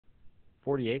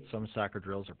48, some soccer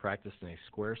drills are practiced in a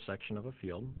square section of a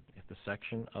field. If the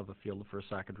section of a field for a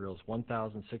soccer drill is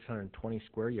 1,620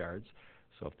 square yards,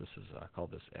 so if this is, call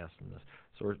this S and this,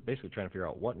 so we're basically trying to figure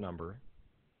out what number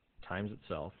times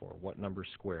itself, or what number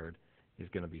squared, is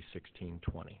going to be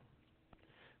 1620.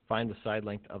 Find the side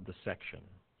length of the section.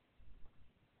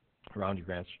 Round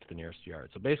your answer to the nearest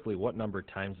yard. So basically, what number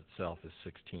times itself is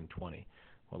 1620?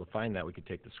 Well, to find that, we could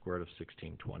take the square root of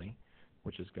 1620,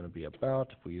 which is going to be about,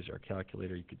 if we use our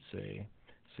calculator, you could say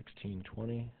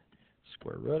 1620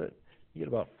 square root it. You get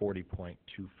about 40.25,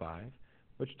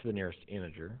 which to the nearest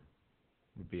integer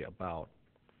would be about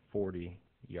 40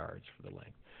 yards for the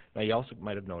length. Now, you also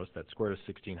might have noticed that square root of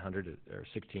 1600 or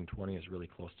 1620 is really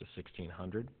close to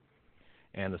 1600,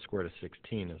 and the square root of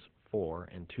 16 is 4,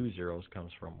 and 2 zeros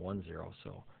comes from 1 0,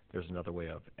 so there's another way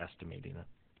of estimating it.